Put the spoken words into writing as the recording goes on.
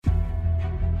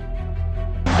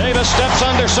Davis steps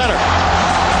under center.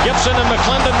 Gibson and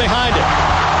McClendon behind him.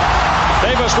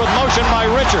 Davis with motion by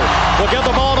Richard. Will give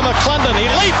the ball to McClendon. He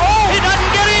leaps. Oh, he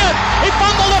doesn't get in. He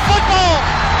fumbled the football.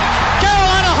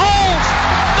 Carolina holds.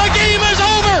 The game is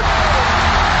over.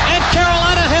 And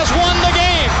Carolina has won the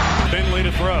game. Finley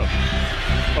to throw.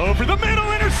 Over the middle,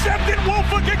 intercepted.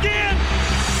 Woolfolk again.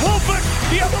 Woolfolk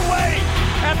the other way.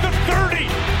 At the 30,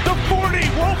 the 40.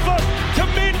 Woolfolk to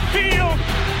midfield.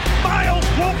 Miles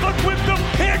Woolfolk with the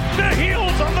pick. The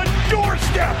heels on the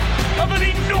doorstep of an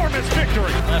enormous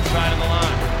victory. Left side of the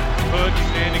line. Hood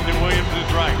standing to Williams'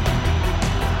 right.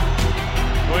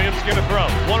 Williams gonna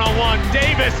throw. One-on-one.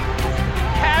 Davis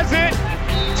has it.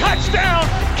 Touchdown.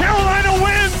 Carolina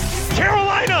wins.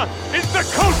 Carolina is the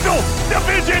Coastal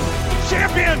Division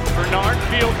champion. Bernard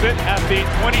fields it at the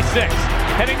 26.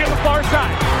 Heading to the far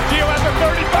side. Gio at the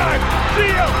 35.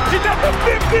 Gio, he's at the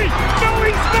 50. No,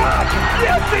 he's not.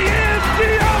 Yes, he is.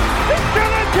 Gio is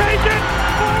going to take it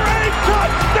for a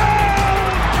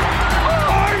touchdown.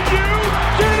 Are you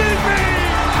kidding me?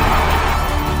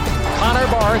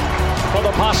 Connor Barth for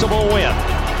the possible win.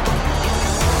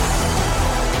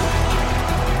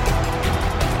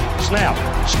 Snap,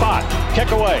 spot,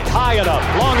 kick away, high enough,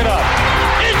 long enough.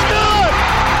 It's good!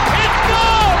 It's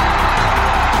good!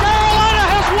 Carolina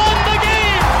has won the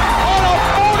game on a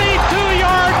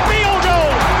 42-yard field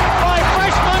goal by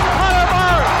freshman Connor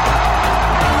Barth.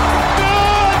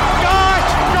 Good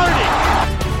gosh, dirty!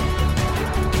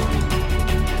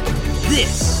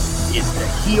 This is the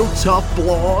Heel Tough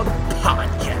Blog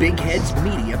Podcast. Big Heads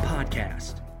Media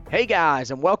Podcast. Hey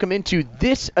guys, and welcome into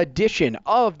this edition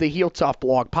of the Heel Tough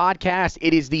Blog Podcast.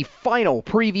 It is the final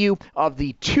preview of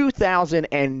the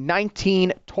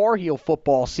 2019 Tar Heel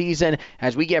football season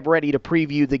as we get ready to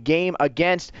preview the game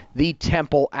against the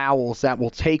Temple Owls that will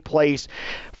take place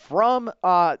from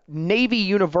Navy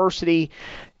University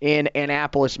in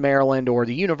Annapolis, Maryland, or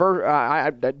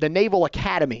the Naval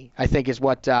Academy, I think is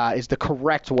what is the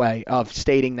correct way of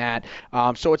stating that.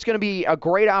 So it's going to be a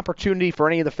great opportunity for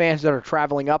any of the fans that are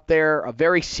traveling up there. A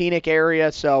very scenic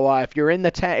area. So if you're in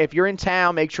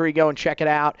town, make sure you go and check it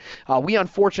out. We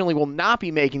unfortunately will not be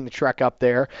making the trek up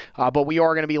there, but we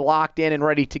are going to be locked in and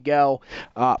ready to go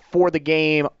for the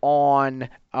game on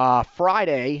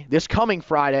Friday, this coming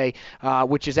Friday,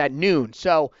 which is at noon.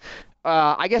 So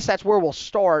I guess that's where we'll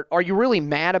start. Are you really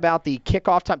mad about the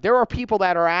kickoff time? There are people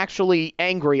that are actually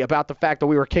angry about the fact that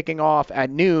we were kicking off at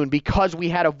noon because we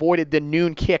had avoided the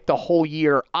noon kick the whole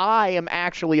year. I am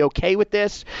actually okay with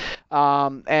this.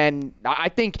 And I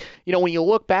think, when you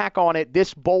look back on it,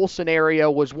 this bowl scenario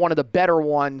was one of the better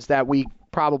ones that we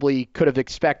probably could have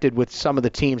expected with some of the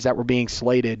teams that were being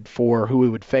slated for who we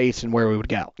would face and where we would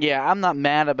go. Yeah, I'm not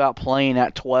mad about playing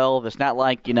at 12. It's not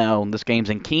like, this game's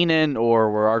in Kenan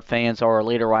or where our fans are a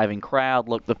late arriving crowd.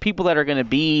 Look, the people that are going to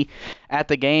be at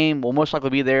the game will most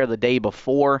likely be there the day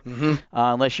before.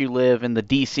 Unless you live in the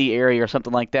D.C. area or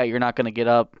something like that, you're not going to get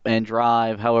up and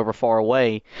drive however far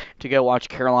away to go watch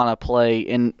Carolina play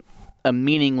in a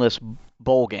meaningless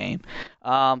bowl game.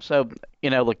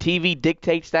 Look, TV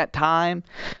dictates that time.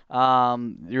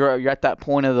 You're at that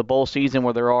point of the bowl season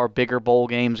where there are bigger bowl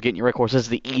games getting your record. Of course, this is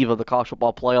the eve of the college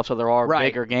football playoff, so there are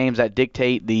bigger games that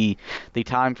dictate the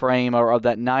time frame of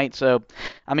that night. So,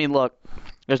 look,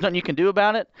 there's nothing you can do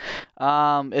about it.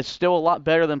 It's still a lot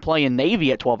better than playing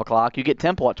Navy at 12 o'clock. You get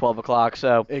Temple at 12 o'clock.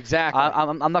 So exactly.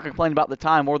 I'm not complaining about the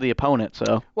time or the opponent.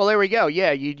 So well, there we go.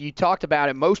 Yeah, you talked about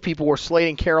it. Most people were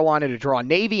slating Carolina to draw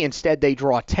Navy. Instead, they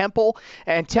draw Temple.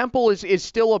 And Temple is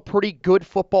still a pretty good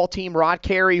football team. Rod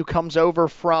Carey, who comes over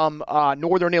from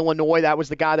Northern Illinois, that was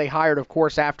the guy they hired, of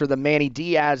course, after the Manny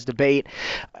Diaz debate.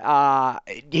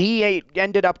 He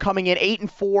ended up coming in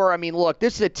 8-4. Look,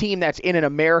 this is a team that's in an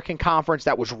American Conference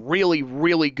that was really,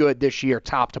 really good this year,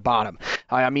 top to bottom.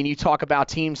 You talk about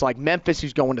teams like Memphis,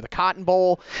 who's going to the Cotton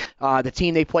Bowl, the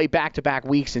team they play back-to-back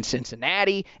weeks in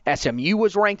Cincinnati. SMU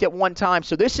was ranked at one time.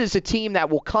 So this is a team that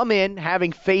will come in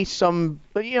having faced some,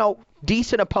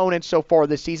 decent opponents so far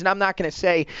this season. I'm not going to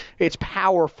say it's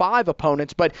Power 5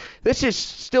 opponents, but this is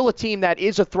still a team that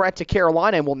is a threat to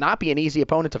Carolina and will not be an easy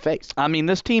opponent to face.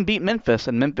 This team beat Memphis,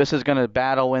 and Memphis is going to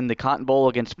battle in the Cotton Bowl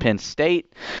against Penn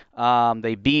State.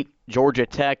 They beat Georgia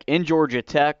Tech in Georgia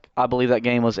Tech. I believe that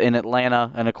game was in Atlanta.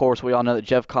 And, of course, we all know that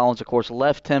Jeff Collins, of course,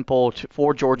 left Temple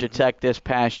for Georgia Tech this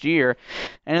past year.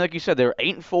 And like you said, they were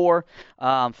 8-4,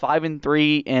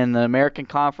 5-3 in the American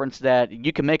Conference that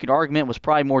you can make an argument was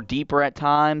probably more deep deeper at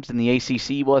times than the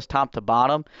ACC was top to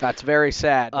bottom. That's very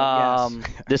sad. Yes.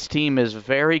 This team is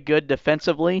very good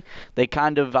defensively. They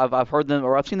kind of, I've heard them,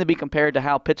 or I've seen them be compared to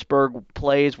how Pittsburgh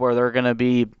plays, where they're going to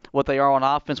be what they are on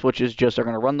offense, which is just they're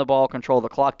going to run the ball, control the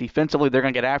clock. Defensively, they're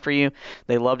going to get after you.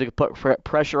 They love to put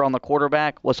pressure on the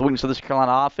quarterback. What's the weakness of this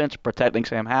Carolina offense? Protecting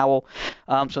Sam Howell.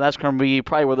 So that's going to be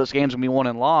probably where this game's going to be won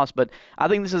and lost. But I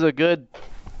think this is a good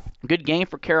game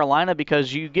for Carolina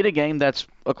because you get a game that's,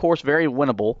 of course, very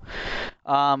winnable,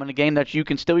 and a game that you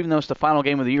can still, even though it's the final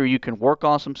game of the year, you can work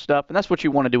on some stuff, and that's what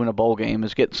you want to do in a bowl game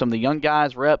is get some of the young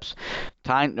guys reps,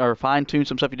 fine-tune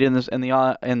some stuff you did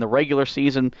in the regular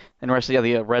season, and the rest of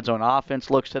the red zone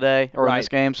offense looks today or in this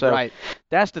game. So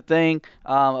that's the thing.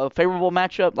 A favorable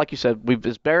matchup, like you said,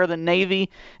 it's better than Navy.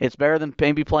 It's better than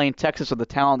maybe playing Texas with the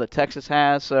talent that Texas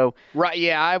has. So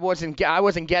I wasn't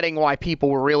getting why people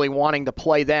were really wanting to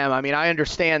play them. I mean, I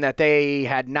understand that they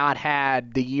had not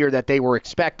had the year that they were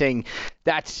expecting.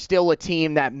 That's still a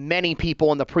team that many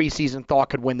people in the preseason thought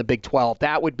could win the Big 12.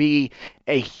 That would be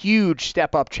a huge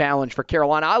step-up challenge for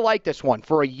Carolina. I like this one.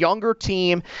 For a younger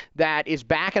team that is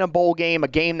back in a bowl game, a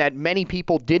game that many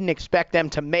people didn't expect them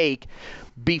to make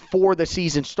before the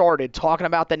season started, talking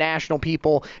about the national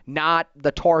people, not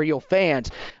the Tar Heel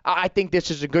fans, I think this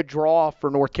is a good draw for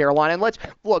North Carolina. And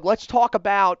let's talk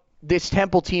about this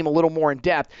Temple team a little more in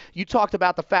depth. You talked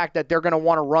about the fact that they're going to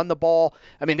want to run the ball.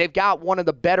 I mean, they've got one of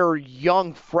the better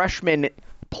young freshmen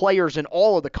players in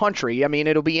all of the country. I mean,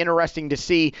 it'll be interesting to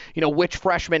see, which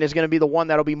freshman is going to be the one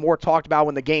that'll be more talked about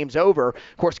when the game's over.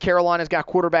 Of course, Carolina's got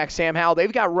quarterback Sam Howell.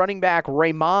 They've got running back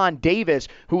Raymond Davis,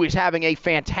 who is having a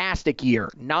fantastic year.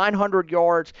 900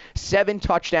 yards, 7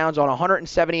 touchdowns on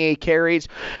 178 carries.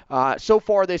 So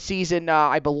far this season,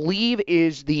 I believe,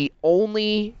 is the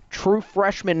only true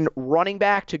freshman running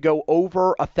back to go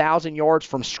over 1,000 yards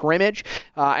from scrimmage,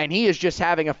 and he is just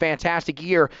having a fantastic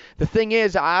year. The thing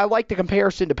is, I like the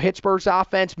comparison to Pittsburgh's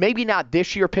offense. Maybe not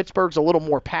this year. Pittsburgh's a little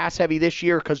more pass-heavy this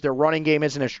year because their running game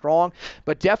isn't as strong,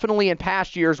 but definitely in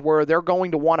past years where they're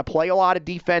going to want to play a lot of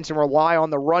defense and rely on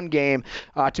the run game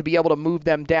to be able to move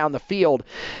them down the field.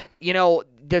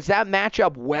 Does that match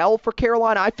up well for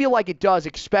Carolina? I feel like it does,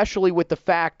 especially with the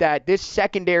fact that this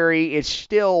secondary is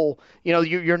still,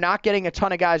 you're not getting a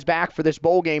ton of guys back for this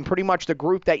bowl game. Pretty much the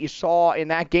group that you saw in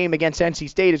that game against NC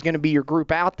State is going to be your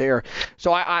group out there.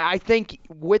 So I think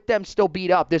with them still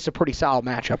beat up, this is a pretty solid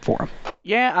matchup for them.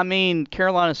 Yeah, I mean,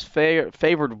 Carolina's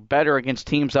favored better against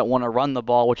teams that want to run the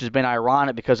ball, which has been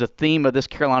ironic because the theme of this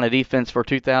Carolina defense for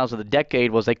 2000, the decade,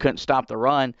 was they couldn't stop the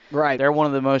run. Right. They're one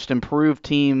of the most improved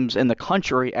teams in the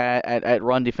country at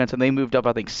run defense, and they moved up,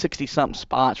 I think, 60-something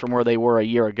spots from where they were a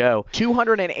year ago.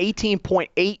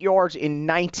 218.8 yards in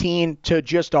 19 to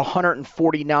just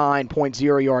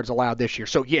 149.0 yards allowed this year.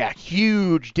 So, yeah,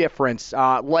 huge difference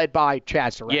led by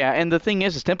Chad Surratt. Yeah, and the thing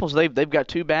is Temple's, they've got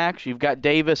two backs. You've got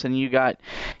Davis, and you got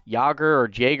Yager or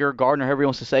Jager, Gardner, however he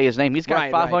wants to say his name. He's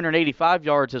got 585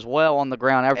 yards as well on the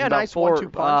ground, averaging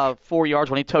about 4 yards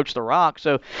when he touched the rock.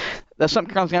 So that's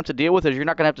something Carolina's going to have to deal with is you're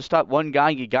not going to have to stop one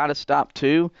guy. You got to stop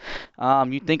two.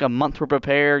 You think a month to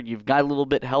prepare. You've got a little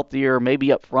bit healthier,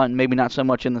 maybe up front, maybe not so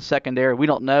much in the secondary. We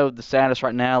don't know the status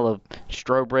right now of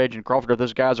Strobridge and Crawford if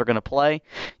those guys are going to play.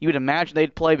 You would imagine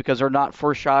they'd play because they're not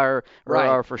for sure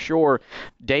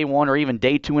day one or even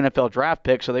day two NFL draft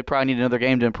picks, so they probably need another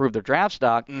game to improve their draft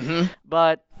stock. Mm-hmm.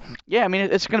 But, yeah, I mean,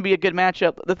 it's going to be a good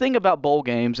matchup. The thing about bowl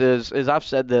games is I've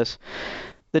said this,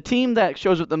 the team that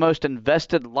shows up the most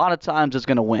invested a lot of times is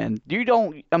going to win.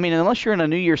 Unless you're in a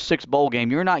New Year's Six bowl game,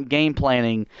 you're not game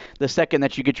planning the second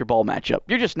that you get your bowl matchup.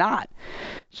 You're just not.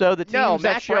 So the teams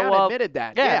that show Brown up, admitted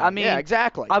that. Yeah,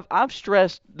 exactly. I've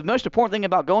stressed the most important thing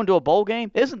about going to a bowl game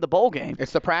isn't the bowl game.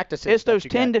 It's the practices. It's those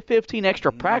 10 to 15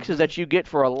 extra practices that you get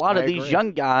for a lot of these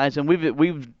young guys, and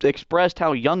we've expressed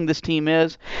how young this team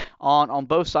is on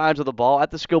both sides of the ball at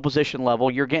the skill position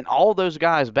level. You're getting all those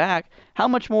guys back. How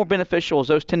much more beneficial is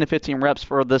those 10 to 15 reps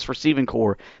for this receiving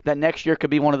core that next year could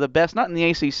be one of the best, not in the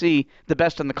ACC, the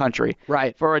best in the country.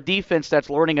 Right. For a defense that's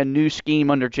learning a new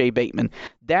scheme under Jay Bateman.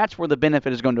 That's where the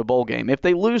benefit is going to a bowl game. If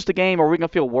they lose the game, are we going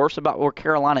to feel worse about where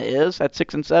Carolina is at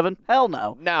 6-7? Hell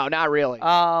no. No, not really.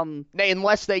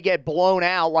 Unless they get blown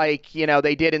out like,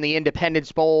 they did in the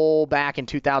Independence Bowl back in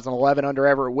 2011 under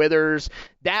Everett Withers.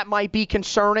 That might be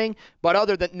concerning. But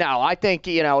other than, no, I think,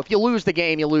 if you lose the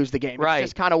game, you lose the game. Right. It's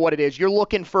just kind of what it is. You're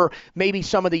looking for maybe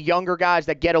some of the younger guys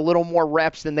that get a little more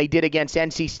reps than they did against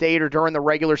NC State or during the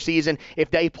regular season.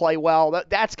 If they play well,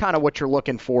 that's kind of what you're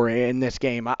looking for in this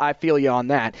game. I feel you on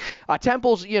that.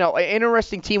 Temple's, an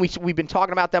interesting team. We've been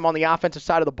talking about them on the offensive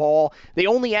side of the ball. They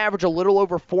only average a little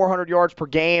over 400 yards per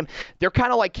game. They're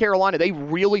kind of like Carolina. They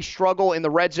really struggle in the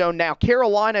red zone. Now,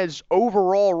 Carolina's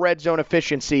overall red zone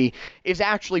efficiency is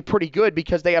actually pretty good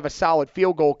because they have a solid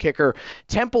field goal kicker.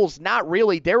 Temple's not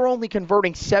really. They're only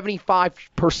converting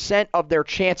 75% of their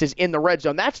chances in the red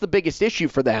zone. That's the biggest issue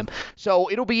for them. So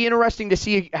it'll be interesting to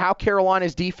see how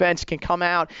Carolina's defense can come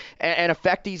out and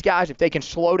affect these guys, if they can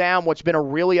slow down what's been a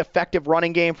really effective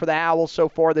running game for the Owls so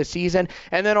far this season.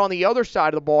 And then on the other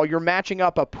side of the ball, you're matching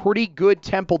up a pretty good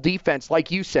Temple defense.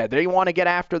 Like you said, they want to get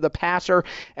after the passer,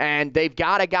 and they've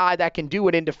got a guy that can do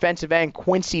it in defensive end,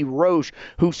 Quincy Roche,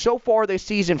 who so far this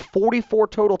season, 44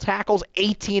 total tackles,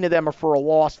 18 of them are for a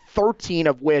loss, 13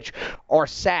 of which are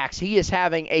sacks. He is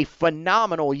having a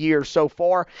phenomenal year so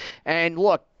far. And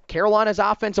look, Carolina's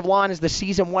offensive line, as the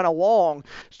season went along,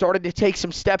 started to take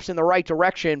some steps in the right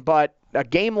direction, but a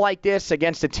game like this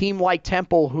against a team like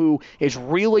Temple, who is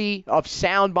really of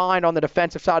sound mind on the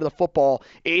defensive side of the football,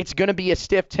 it's going to be a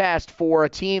stiff test for a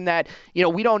team that,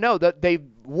 we don't know. That they've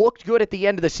looked good at the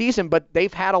end of the season, but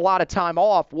they've had a lot of time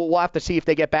off. We'll have to see if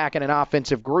they get back in an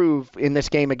offensive groove in this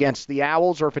game against the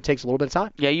Owls, or if it takes a little bit of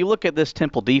time. Yeah, you look at this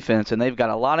Temple defense, and they've got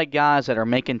a lot of guys that are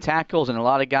making tackles and a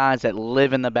lot of guys that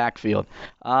live in the backfield.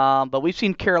 But we've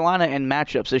seen Carolina in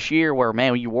matchups this year where,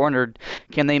 man, you wondered,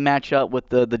 can they match up with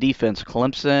the defense?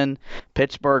 Clemson,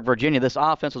 Pittsburgh, Virginia. This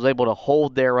offense was able to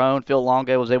hold their own. Phil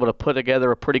Longo was able to put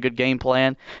together a pretty good game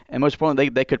plan, and most importantly,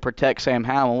 they could protect Sam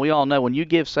Howell. And we all know when you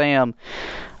give Sam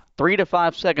 3 to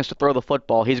 5 seconds to throw the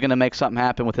football, he's going to make something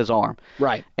happen with his arm.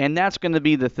 Right. And that's going to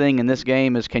be the thing in this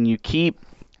game, is can you keep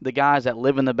the guys that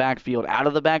live in the backfield out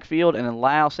of the backfield and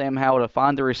allow Sam Howell to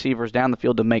find the receivers down the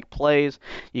field to make plays.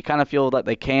 You kind of feel that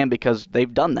they can, because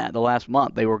they've done that the last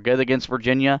month. They were good against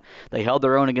Virginia. They held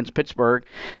their own against Pittsburgh.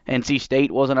 NC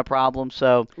State wasn't a problem.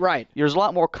 So right. There's a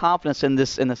lot more confidence in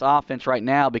this offense right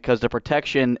now because the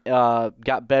protection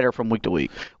got better from week to week.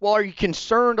 Well, are you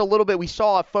concerned a little bit? We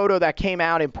saw a photo that came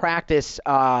out in practice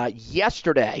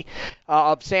yesterday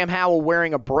of Sam Howell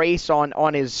wearing a brace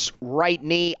on his right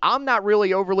knee. I'm not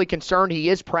really overly concerned. He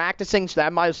is practicing, so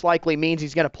that most likely means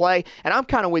he's going to play. And I'm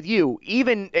kind of with you.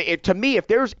 Even to me, if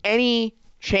there's any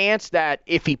chance that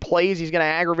if he plays he's going to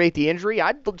aggravate the injury,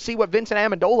 I'd see what Vincent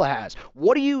Amendola has.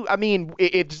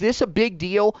 Is this a big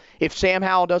deal if Sam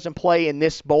Howell doesn't play in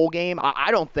this bowl game?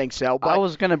 I don't think so. But I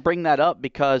was going to bring that up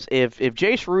because if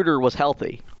Jace Ruder was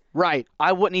healthy, right,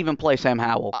 I wouldn't even play Sam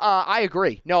Howell. I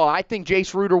agree. No, I think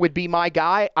Jace Ruder would be my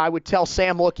guy. I would tell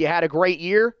Sam, look, you had a great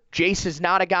year. Jace is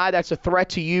not a guy that's a threat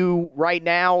to you right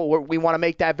now. We want to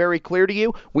make that very clear to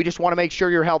you. We just want to make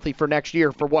sure you're healthy for next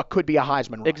year for what could be a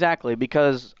Heisman run. Exactly,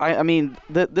 because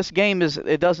this game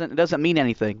it doesn't mean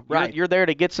anything. Right. You're there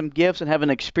to get some gifts and have an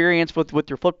experience with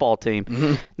your football team.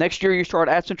 Mm-hmm. Next year you start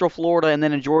at Central Florida and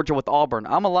then in Georgia with Auburn.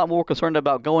 I'm a lot more concerned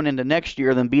about going into next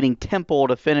year than beating Temple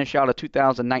to finish out a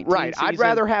 2019 Right. season. I'd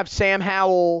rather have Sam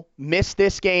Howell miss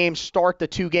this game, start the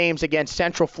 2 games against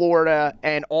Central Florida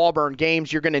and Auburn,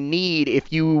 games you're going to need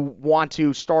if you want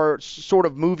to sort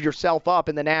of move yourself up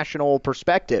in the national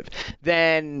perspective.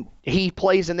 Then he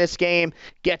plays in this game,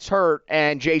 gets hurt,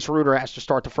 and Jace Ruder has to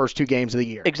start the first 2 games of the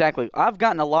year. Exactly. I've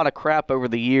gotten a lot of crap over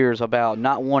the years about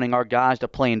not wanting our guys to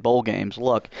play in bowl games.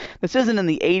 Look, this isn't in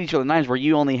the 80s or the 90s where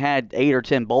you only had 8 or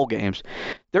 10 bowl games.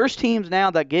 There's teams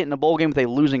now that get in a bowl game with a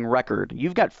losing record.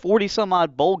 You've got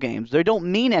 40-some-odd bowl games. They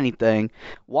don't mean anything.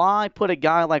 Why put a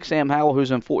guy like Sam Howell, who's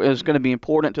going to be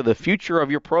important to the future of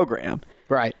your program,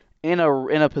 right, in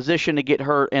a position to get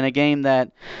hurt in a game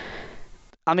that,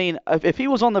 if he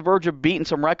was on the verge of beating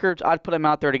some records, I'd put him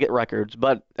out there to get records.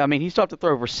 But, he still have to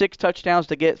throw over 6 touchdowns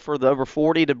to get for the over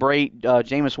 40 to break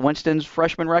Jameis Winston's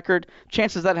freshman record.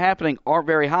 Chances of that happening aren't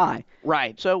very high.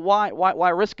 Right. So why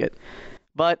risk it?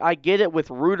 But I get it with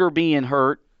Ruder being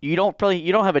hurt. You don't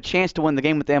have a chance to win the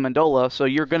game with Amendola, so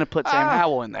you're going to put Sam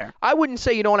Howell in there. I wouldn't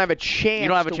say you don't have a chance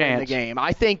win the game.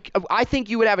 I think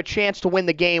you would have a chance to win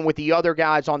the game with the other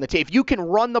guys on the team. If you can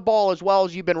run the ball as well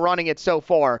as you've been running it so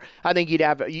far, I think you'd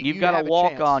have You've got to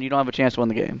walk on. You don't have a chance to win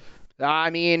the game.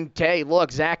 Hey,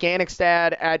 look, Zach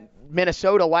Annexstad at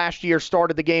Minnesota last year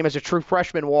started the game as a true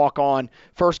freshman walk-on,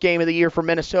 first game of the year for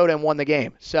Minnesota, and won the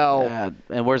game. So,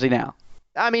 and where's he now?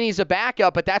 He's a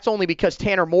backup, but that's only because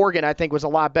Tanner Morgan, I think, was a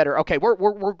lot better. Okay,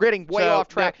 we're getting way off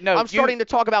track. I'm starting to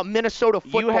talk about Minnesota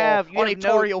football on a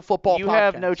Tar Heel football podcast. You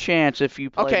have no chance if you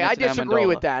play Okay, I disagree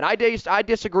with that. I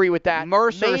disagree with that.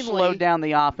 Mercer slowed down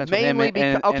the offense mainly with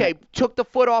him. Took the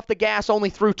foot off the gas, only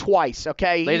threw twice,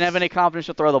 okay? They didn't have any confidence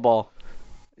to throw the ball.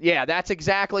 Yeah, that's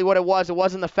exactly what it was. It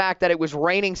wasn't the fact that it was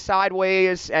raining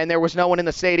sideways and there was no one in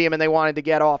the stadium and they wanted to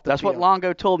get off the That's field. what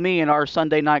Longo told me in our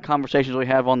Sunday night conversations we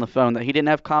have on the phone, that he didn't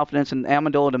have confidence in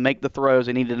Amendola to make the throws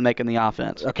he needed to make in the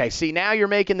offense. Okay, see, now you're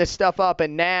making this stuff up,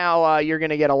 and now you're going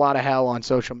to get a lot of hell on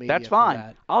social media. That's fine.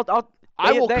 That.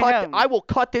 I will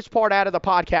cut this part out of the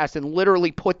podcast and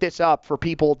literally put this up for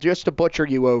people just to butcher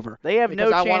you over. They have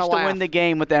no chance to win the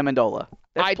game with Amendola.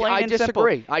 I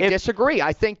disagree. I disagree.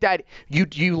 I think that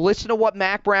you listen to what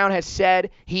Mac Brown has said.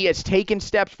 He has taken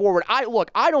steps forward.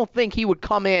 I don't think he would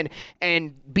come in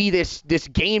and be this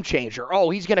game changer.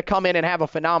 Oh, he's going to come in and have a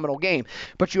phenomenal game.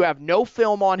 But you have no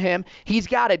film on him. He's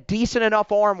got a decent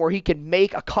enough arm where he can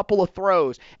make a couple of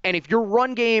throws. And if your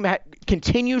run game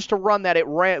continues to run it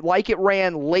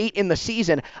ran late in the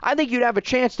season, I think you'd have a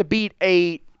chance to beat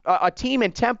a team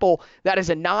in Temple that is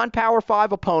a non-Power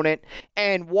 5 opponent,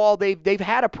 and while they've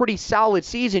had a pretty solid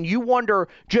season, you wonder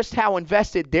just how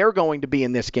invested they're going to be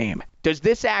in this game. Does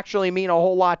this actually mean a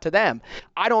whole lot to them?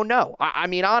 I don't know. I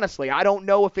mean, honestly, I don't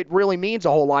know if it really means a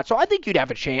whole lot. So I think you'd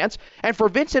have a chance. And for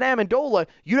Vincent Amendola,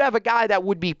 you'd have a guy that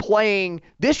would be playing.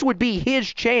 This would be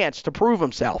his chance to prove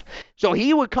himself. So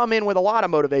he would come in with a lot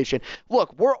of motivation.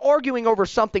 Look, we're arguing over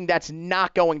something that's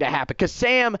not going to happen because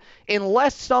Sam,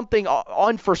 unless something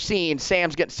unforeseen,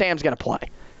 Sam's going to play.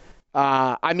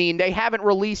 I mean, they haven't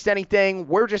released anything.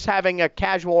 We're just having a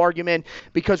casual argument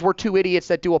because we're two idiots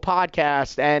that do a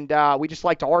podcast, and we just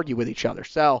like to argue with each other.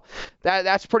 So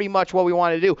that's pretty much what we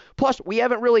want to do. Plus, we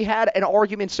haven't really had an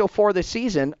argument so far this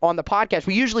season on the podcast.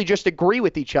 We usually just agree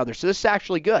with each other, so this is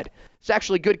actually good. It's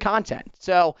actually good content.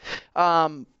 So,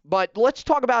 but let's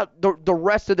talk about the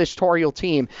rest of this Tar Heel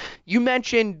team. You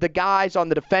mentioned the guys on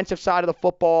the defensive side of the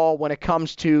football when it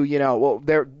comes to,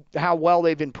 how well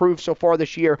they've improved so far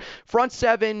this year. Front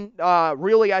seven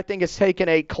really, I think, has taken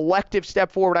a collective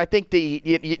step forward. I think the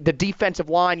defensive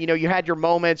line, you had your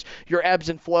moments, your ebbs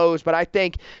and flows, but I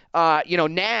think,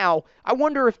 now I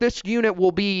wonder if this unit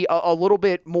will be a little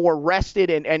bit more rested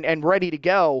and ready to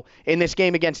go in this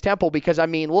game against Temple because, I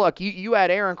mean, look, you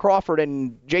had Aaron Crawford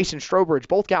and Jason Strowbridge.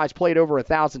 Both guys played over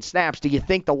 1,000 snaps. Do you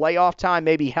think the layoff time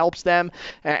maybe helps them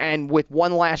and with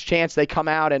one last chance they come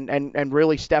out and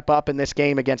really step up in this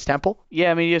game against Temple?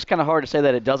 Yeah, I mean, it's kind of hard to say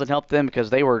that it doesn't help them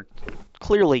because they were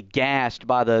clearly gassed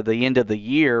by the end of the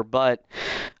year. But,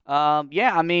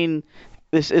 yeah, I mean,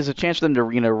 this is a chance for them to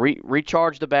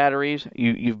recharge the batteries.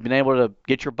 You've been able to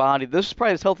get your body. This is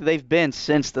probably as healthy they've been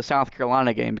since the South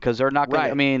Carolina game because they're not going.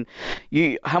 Right. I mean,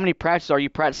 how many practices are you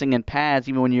practicing in pads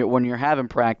even when you're having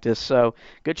practice? So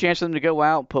good chance for them to go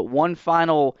out, put one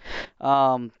final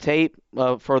tape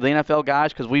for the NFL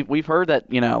guys because we've heard that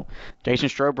Jason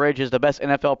Strowbridge is the best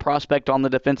NFL prospect on the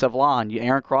defensive line.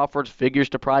 Aaron Crawford figures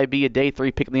to probably be a day 3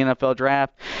 pick in the NFL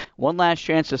draft. One last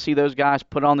chance to see those guys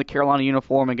put on the Carolina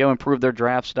uniform and go improve their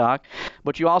draft stock.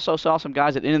 But you also saw some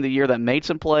guys at the end of the year that made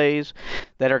some plays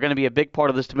that are going to be a big part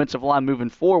of this defensive line moving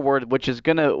forward, which is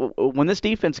going to, when this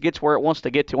defense gets where it wants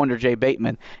to get to under Jay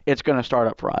Bateman, it's going to start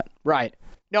up front. Right.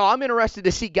 No, I'm interested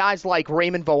to see guys like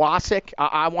Raymond Vohasek.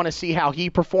 I want to see how he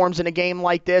performs in a game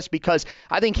like this because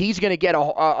I think he's going to get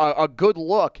a good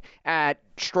look at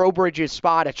Strowbridge's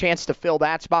spot, a chance to fill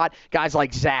that spot. Guys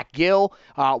like Zach Gill,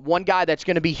 one guy that's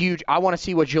going to be huge. I want to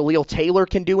see what Jaleel Taylor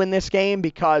can do in this game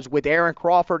because with Aaron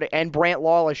Crawford and Brant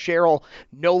Lawless-Sherrill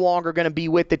no longer going to be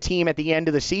with the team at the end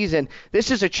of the season,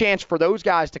 this is a chance for those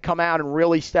guys to come out and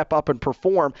really step up and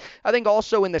perform. I think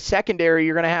also in the secondary,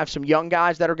 you're going to have some young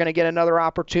guys that are going to get another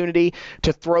opportunity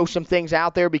to throw some things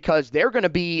out there because they're going to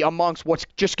be amongst what's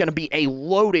just going to be a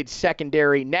loaded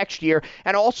secondary next year.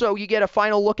 And also you get a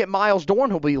final look at Miles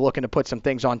Dorn, who'll be looking to put some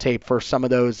things on tape for some of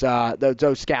those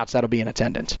scouts that'll be in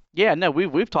attendance. Yeah, no,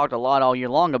 we've talked a lot all year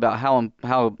long about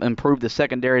how improved the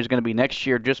secondary is going to be next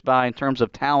year just by in terms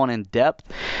of talent and depth.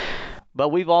 But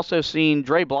we've also seen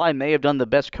Dre Bly may have done the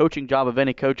best coaching job of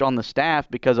any coach on the staff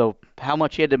because of how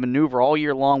much he had to maneuver all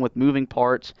year long with moving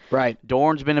parts. Right.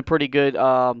 Dorn's been a pretty good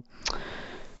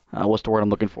what's the word I'm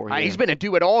looking for here? He's been a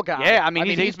do-it-all guy. Yeah, I mean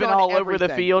he's been all over the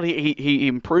field. He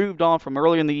improved on from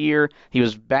earlier in the year. He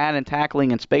was bad in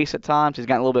tackling in space at times. He's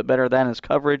gotten a little bit better than his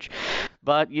coverage.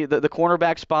 But the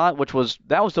cornerback spot,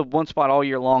 that was the one spot all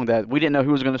year long that we didn't know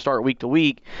who was going to start week to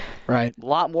week. Right. A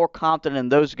lot more confident in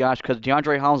those guys because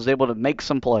DeAndre Hollins was able to make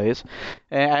some plays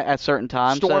at certain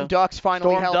times. Storm Duck's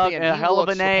finally healthy. And a hell of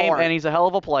a name, and he's a hell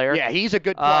of a player. Yeah, he's a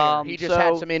good player. He just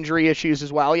had some injury issues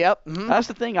as well. Yep. Mm-hmm. That's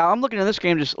the thing. I'm looking at this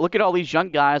game, just look at all these young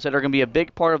guys that are going to be a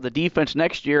big part of the defense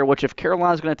next year, which if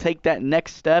Carolina's going to take that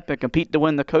next step and compete to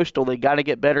win the Coastal, they got to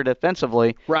get better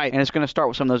defensively. Right. And it's going to start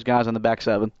with some of those guys on the back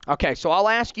seven. Okay, so So I'll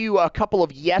ask you a couple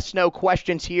of yes/no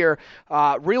questions here,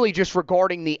 really just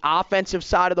regarding the offensive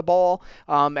side of the ball,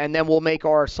 and then we'll make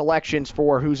our selections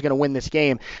for who's going to win this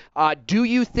game. Do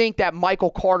you think that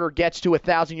Michael Carter gets to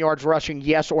 1,000 yards rushing,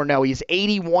 yes or no? He's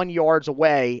 81 yards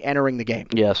away entering the game.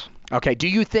 Yes. Okay. Do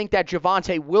you think that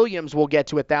Javonte Williams will get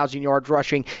to 1,000 yards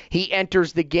rushing? He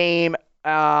enters the game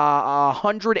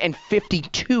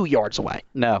 152 yards away.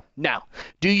 No. No.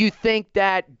 Do you think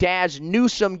that Daz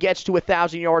Newsome gets to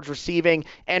 1,000 yards receiving,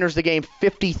 enters the game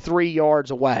 53 yards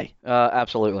away?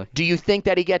 Absolutely. Do you think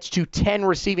that he gets to 10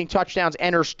 receiving touchdowns,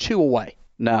 enters 2 away?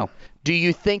 No. Do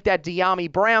you think that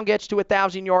Dyami Brown gets to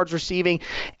 1,000 yards receiving,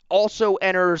 also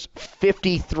enters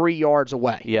 53 yards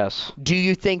away? Yes. Do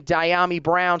you think Dyami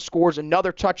Brown scores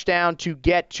another touchdown to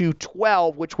get to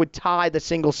 12, which would tie the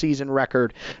single-season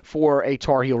record for a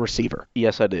Tar Heel receiver?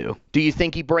 Yes, I do. Do you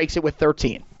think he breaks it with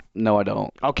 13? No, I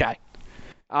don't. Okay.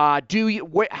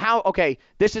 Okay,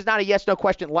 this is not a yes/no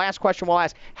question. Last question we'll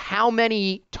ask. How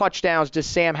many touchdowns does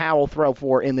Sam Howell throw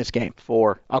for in this game?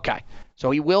 4. Okay.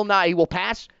 So he will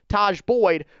pass Taj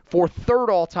Boyd for third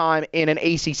all-time in an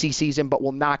ACC season, but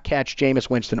will not catch Jameis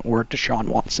Winston or Deshaun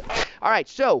Watson. All right,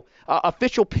 so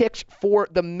official picks for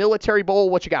the Military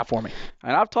Bowl. What you got for me?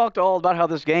 And I've talked all about how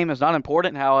this game is not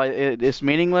important, how it's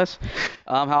meaningless,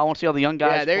 how I want to see all the young guys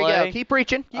play. Yeah, there you go. Keep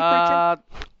preaching.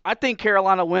 I think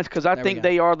Carolina wins because I think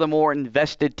they are the more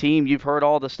invested team. You've heard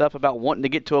all the stuff about wanting to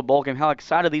get to a bowl game, how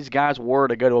excited these guys were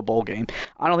to go to a bowl game.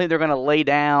 I don't think they're going to lay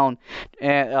down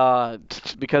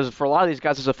because for a lot of these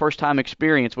guys, it's a first-time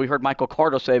experience. We heard Michael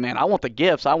Carter say, man, I want the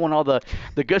gifts. I want all the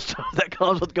good stuff that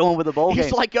comes with going with a bowl game.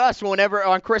 He's like us whenever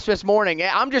on Christmas morning.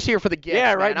 I'm just here for the gifts.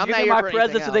 Yeah, right. Man. I'm give not me here my for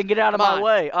presents so they can get out of my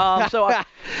way. I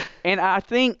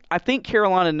think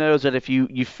Carolina knows that if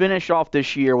you finish off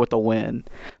this year with a win,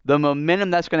 the momentum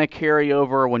that's going to carry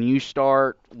over when you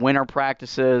start winter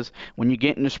practices, when you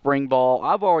get into spring ball.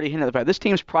 I've already hinted at the fact this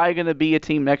team's probably going to be a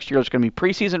team next year that's going to be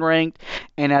preseason ranked,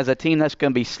 and as a team that's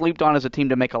going to be slept on as a team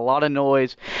to make a lot of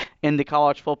noise in the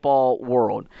college football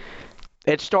world.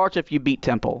 It starts if you beat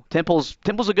Temple. Temple's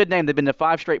a good name. They've been to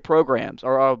 5 straight programs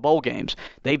or bowl games.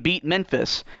 They beat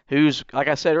Memphis, who's, like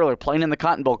I said earlier, playing in the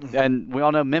Cotton Bowl. And we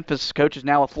all know Memphis coaches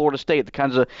now with Florida State. That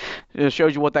kind of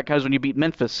shows you what that comes when you beat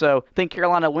Memphis. So I think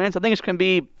Carolina wins. I think it's going to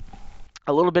be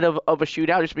a little bit of a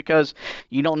shootout just because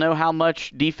you don't know how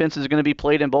much defense is going to be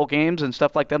played in bowl games and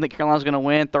stuff like that. I think Carolina's going to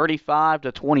win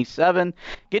 35-27,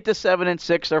 get to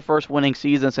 7-6, their first winning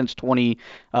season since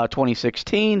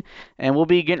 2016, and we'll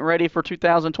be getting ready for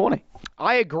 2020.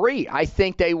 I agree. I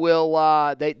think they will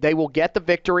they will get the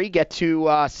victory, get to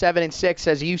 7-6,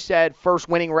 as you said, first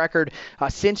winning record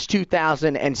since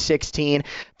 2016. I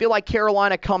feel like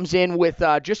Carolina comes in with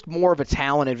just more of a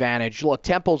talent advantage. Look,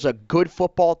 Temple's a good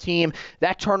football team.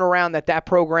 That turnaround that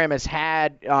program has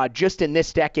had just in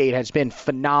this decade has been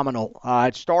phenomenal.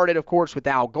 It started, of course, with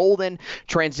Al Golden,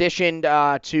 transitioned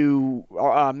to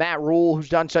Matt Rule, who's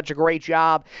done such a great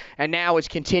job, and now is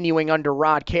continuing under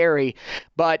Rod Carey.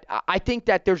 But I think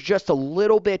that there's just a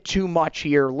little bit too much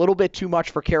here, a little bit too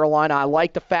much for Carolina. I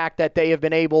like the fact that they have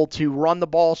been able to run the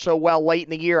ball so well late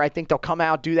in the year. I think they'll come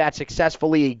out, do that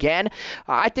successfully again.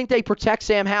 I think they protect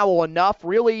Sam Howell enough.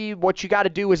 Really, what you got to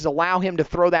do is allow him to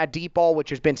throw that deep ball,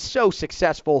 which has been so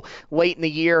successful late in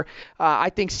the year. I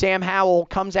think Sam Howell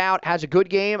comes out, has a good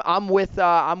game. I'm with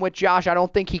Josh. I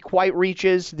don't think he quite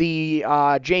reaches the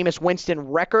Jameis Winston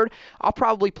record. I'll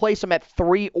probably place him at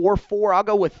 3 or 4. I'll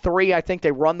go with 3. I think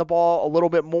they run the ball a little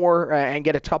bit more and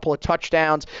get a couple of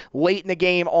touchdowns late in the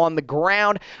game on the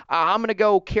ground. I'm going to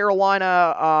go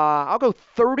Carolina. I'll go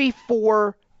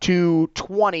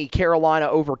 34-20 Carolina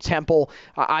over Temple.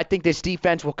 I think this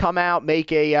defense will come out,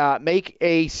 make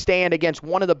a stand against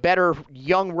one of the better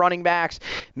young running backs,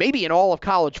 maybe in all of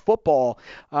college football,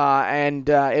 and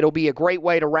it'll be a great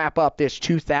way to wrap up this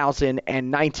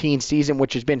 2019 season,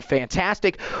 which has been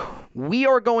fantastic. We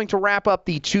are going to wrap up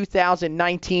the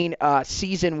 2019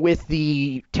 season with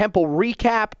the Temple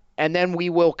recap, and then we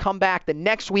will come back the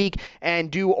next week and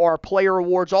do our player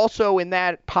awards. Also in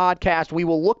that podcast, we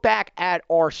will look back at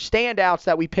our standouts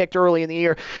that we picked early in the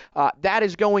year. That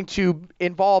is going to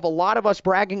involve a lot of us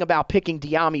bragging about picking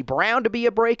Dyami Brown to be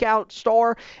a breakout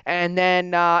star, and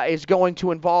then is going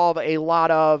to involve a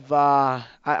lot of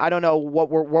I don't know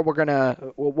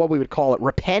what we would call it.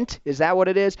 Repent? Is that what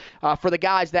it is? For the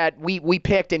guys that we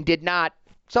picked and did not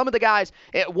Some of the guys,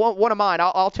 one of mine,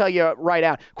 I'll tell you right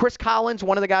out. Chris Collins,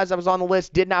 one of the guys that was on the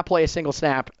list, did not play a single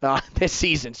snap this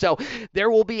season. So there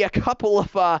will be a couple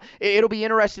of, it'll be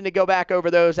interesting to go back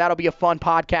over those. That'll be a fun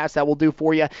podcast that we'll do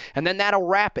for you. And then that'll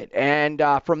wrap it. And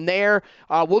from there,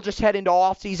 we'll just head into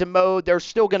off-season mode. There's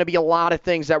still going to be a lot of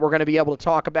things that we're going to be able to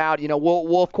talk about.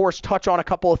 We'll of course touch on a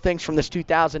couple of things from this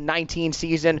 2019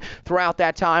 season throughout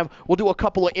that time. We'll do a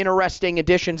couple of interesting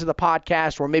editions of the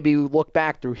podcast where maybe we look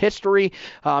back through history.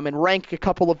 And rank a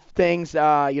couple of things.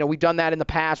 We've done that in the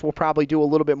past. We'll probably do a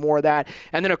little bit more of that.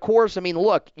 And then, of course,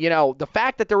 look, the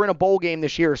fact that they're in a bowl game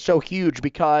this year is so huge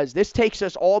because this takes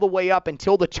us all the way up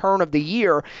until the turn of the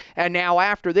year. And now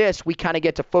after this, we kind of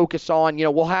get to focus on,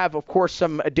 we'll have, of course,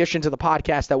 some additions of the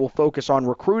podcast that will focus on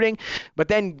recruiting. But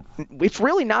then it's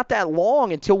really not that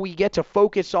long until we get to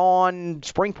focus on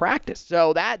spring practice.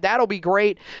 So that'll be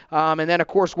great. And then, of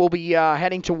course, we'll be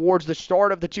heading towards the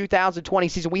start of the 2020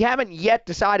 season. We haven't yet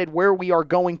decided where we are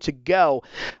going to go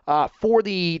for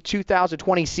the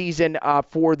 2020 season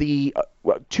for the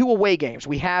 2 away games.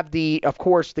 We have of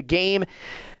course, the game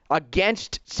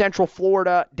against Central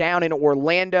Florida down in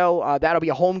Orlando. That'll be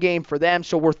a home game for them.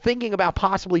 So we're thinking about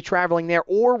possibly traveling there,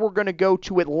 or we're going to go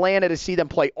to Atlanta to see them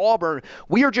play Auburn.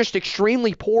 We are just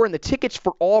extremely poor, and the tickets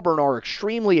for Auburn are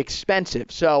extremely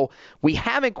expensive. So we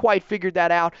haven't quite figured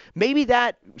that out. Maybe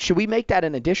should we make that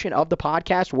an edition of the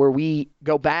podcast where we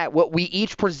go back, we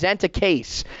each present a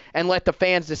case and let the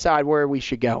fans decide where we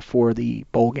should go for the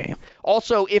bowl game.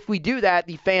 Also, if we do that,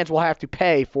 the fans will have to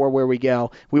pay for where we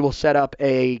go. We will set up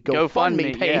a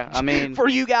GoFundMe page for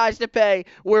you guys to pay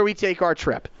where we take our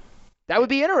trip. That would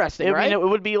be interesting, right? It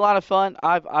would be a lot of fun.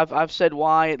 I've said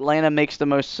why Atlanta makes the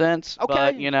most sense. Okay.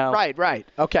 But, Right.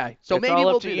 Okay. So it's maybe all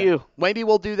we'll up to do you. that. Maybe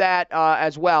we'll do that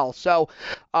as well. So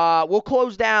we'll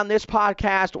close down this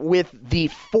podcast with the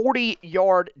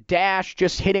 40-yard dash,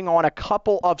 just hitting on a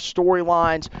couple of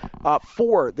storylines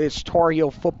for this Tar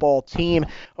Heel football team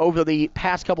over the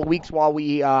past couple of weeks while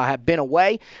we have been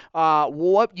away.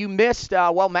 What you missed,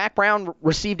 Mack Brown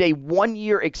received a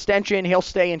 1-year extension. He'll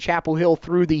stay in Chapel Hill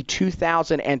through the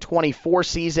 2024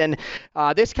 season.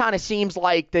 This kind of seems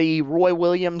like the Roy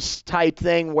Williams type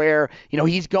thing where,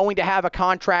 he's going to have a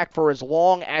contract for as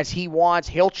long as he wants.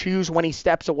 He'll choose when he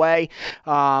steps away.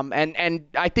 And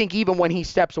I think even when he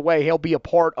steps away, he'll be a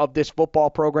part of this football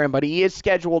program. But he is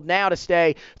scheduled now to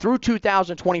stay through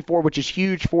 2024, which is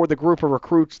huge for the group of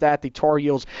recruits that the Tar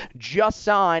Heels just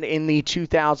signed in the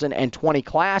 2020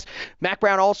 class. Mack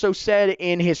Brown also said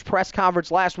in his press conference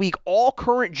last week, all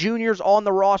current juniors on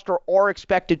the roster are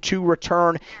expected to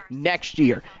return next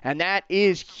year. And that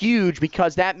is huge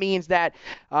because that means that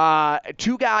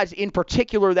 2 guys in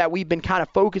particular that we've been kind of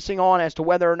focusing on as to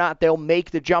whether or not they'll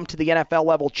make the jump to the NFL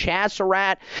level. Chaz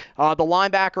Surratt, the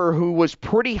linebacker who was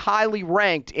pretty highly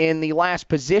ranked in the last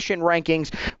position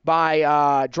rankings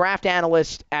by draft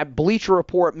analyst at Bleacher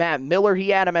Report, Matt Miller. He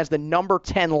had him as the number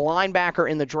 10 linebacker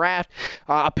in the draft.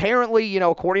 Apparently,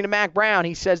 according to Mack Brown,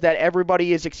 he says that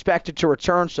everybody is expected to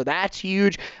return, so that's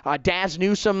huge. Daz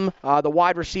Newsome, the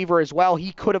wide receiver as well,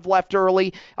 he could have left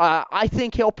early. I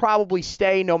think he'll probably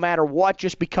stay no matter what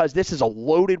just because this is a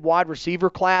loaded wide receiver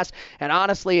class. And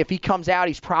honestly, if he comes out,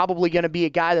 he's probably going to be a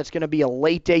guy that's going to be a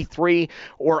late day 3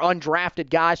 or undrafted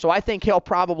guy. So I think he'll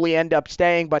probably end up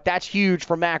staying. But that's huge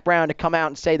for Mack Brown to come out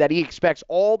and say that he expects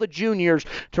all the juniors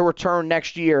to return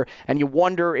next year. And you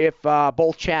wonder if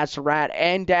both Chaz Surratt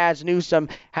and Daz Newsome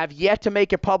have yet to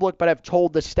make it public but have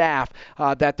told the staff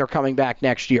that they're coming back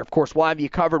next year. Of course, we'll have you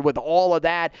covered with all of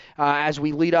that as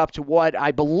we lead up to what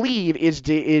I believe is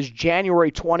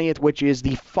January 20th, which is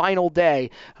the final day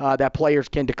that players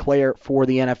can declare for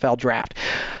the NFL draft.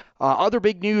 Other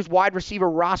big news, wide receiver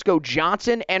Roscoe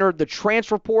Johnson entered the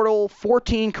transfer portal,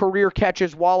 14 career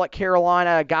catches while at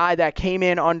Carolina, a guy that came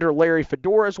in under Larry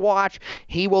Fedora's watch.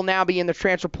 He will now be in the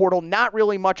transfer portal. Not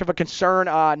really much of a concern.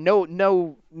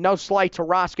 No slight to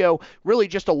Roscoe, really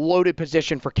just a loaded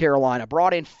position for Carolina.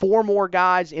 Brought in 4 more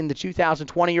guys in the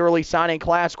 2020 early signing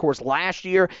class. Of course, last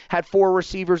year had 4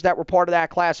 receivers that were part of that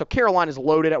class, so Carolina's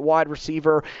loaded at wide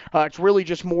receiver. It's really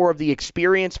just more of the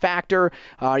experience factor.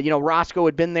 Roscoe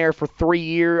had been there for 4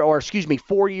 years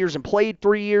and played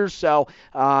 3 years. So,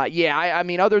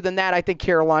 other than that, I think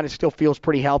Carolina still feels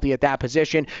pretty healthy at that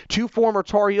position. 2 former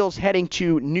Tar Heels heading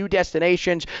to new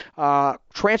destinations.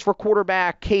 Transfer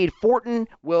quarterback Cade Fortin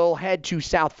will head to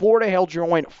South Florida. He'll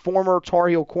join former Tar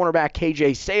Heel cornerback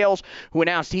KJ Sales, who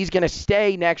announced he's going to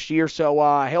stay next year.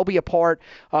 So he'll be a part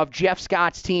of Jeff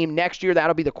Scott's team next year.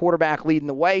 That'll be the quarterback leading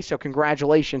the way. So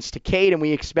congratulations to Cade, and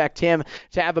we expect him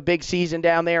to have a big season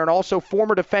down there. And also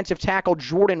former defensive tackle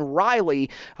Jordan Riley,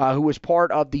 who was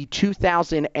part of the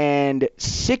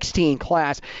 2016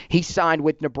 class. He signed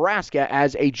with Nebraska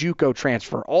as a JUCO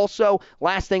transfer. Also,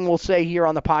 last thing we'll say here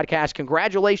on the podcast,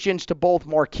 congratulations to both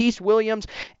Marquise Williams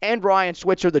and Ryan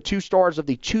Switzer, the two stars of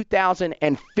the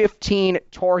 2015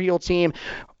 Tar Heel team.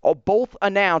 Both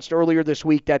announced earlier this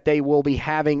week that they will be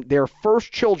having their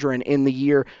first children in the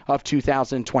year of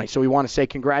 2020. So we want to say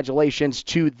congratulations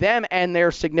to them and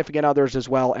their significant others as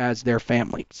well as their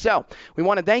family. So we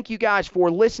want to thank you guys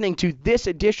for listening to this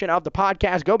edition of the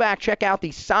podcast. Go back, check out the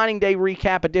signing day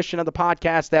recap edition of the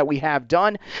podcast that we have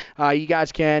done. You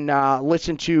guys can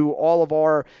listen to all of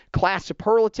our class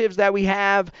superlatives that we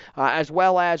have, as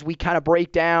well as we kind of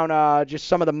break down just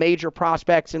some of the major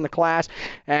prospects in the class.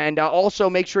 And also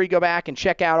make sure you go back and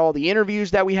check out all the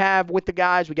interviews that we have with the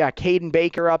guys. We got Caden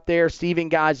Baker up there, Steven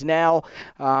Gosnell,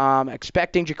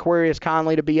 expecting Jaquarius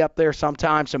Conley to be up there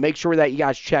sometime, so make sure that you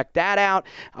guys check that out.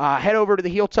 Head over to the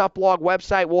Heel Tough Blog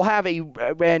website. We'll have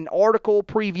an article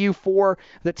preview for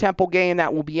the Temple game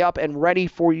that will be up and ready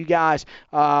for you guys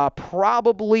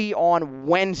probably on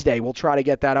Wednesday. We'll try to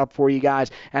get that up for you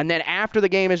guys. And then after the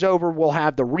game is over, we'll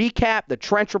have the recap, the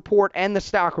trench report, and the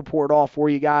stock report all for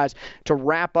you guys to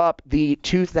wrap up the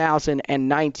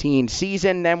 2019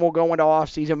 season. Then we'll go into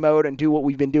off-season mode and do what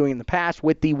we've been doing in the past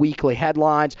with the weekly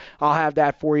headlines. I'll have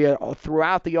that for you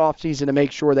throughout the off-season to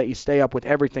make sure that you stay up with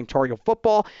everything Tar Heel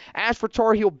football. As for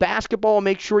Tar Heel basketball,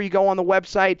 make sure you go on the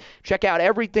website, check out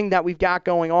everything that we've got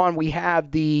going on. We have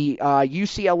the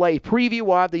UCLA preview.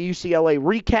 We'll have the UCLA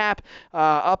recap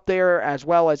up there, as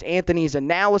well as Anthony's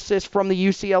analysis from the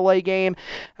UCLA game.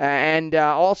 And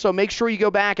also make sure you go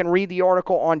back and read the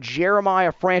article on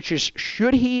Jeremiah Francis.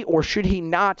 Should he or should he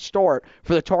not start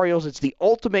for the Tar Heels? It's the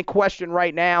ultimate question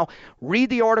right now. Read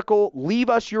the article. Leave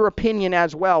us your opinion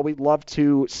as well. We'd love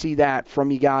to see that from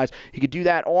you guys. You could do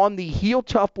that on the Heel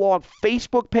Tough Blog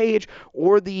Facebook page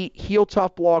or the Heel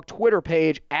Tough Blog Twitter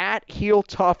page at Heel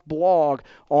Tough Blog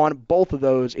on both of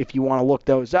those if you want to look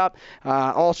those up.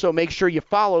 Also, make sure you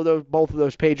follow both of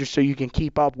those pages so you can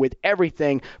keep up with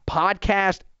everything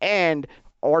podcast and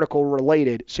article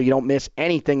related so you don't miss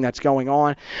anything that's going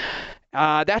on.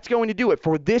 That's going to do it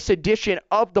for this edition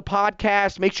of the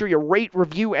podcast. Make sure you rate,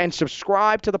 review, and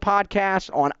subscribe to the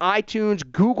podcast on iTunes,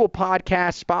 Google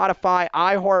Podcasts, Spotify,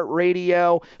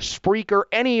 iHeartRadio, Spreaker,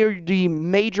 any of the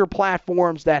major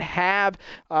platforms that have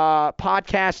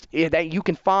podcasts that you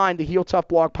can find the Heel Tough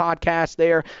Blog podcast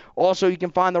there. Also, you can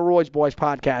find the Roy's Boys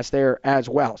podcast there as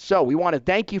well. So we want to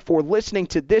thank you for listening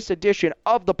to this edition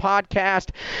of the podcast.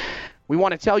 We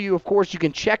want to tell you, of course, you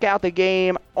can check out the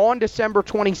game on December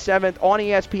 27th on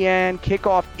ESPN.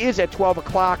 Kickoff is at 12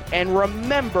 o'clock. And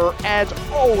remember, as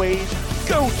always,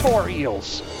 go Tar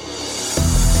Heels!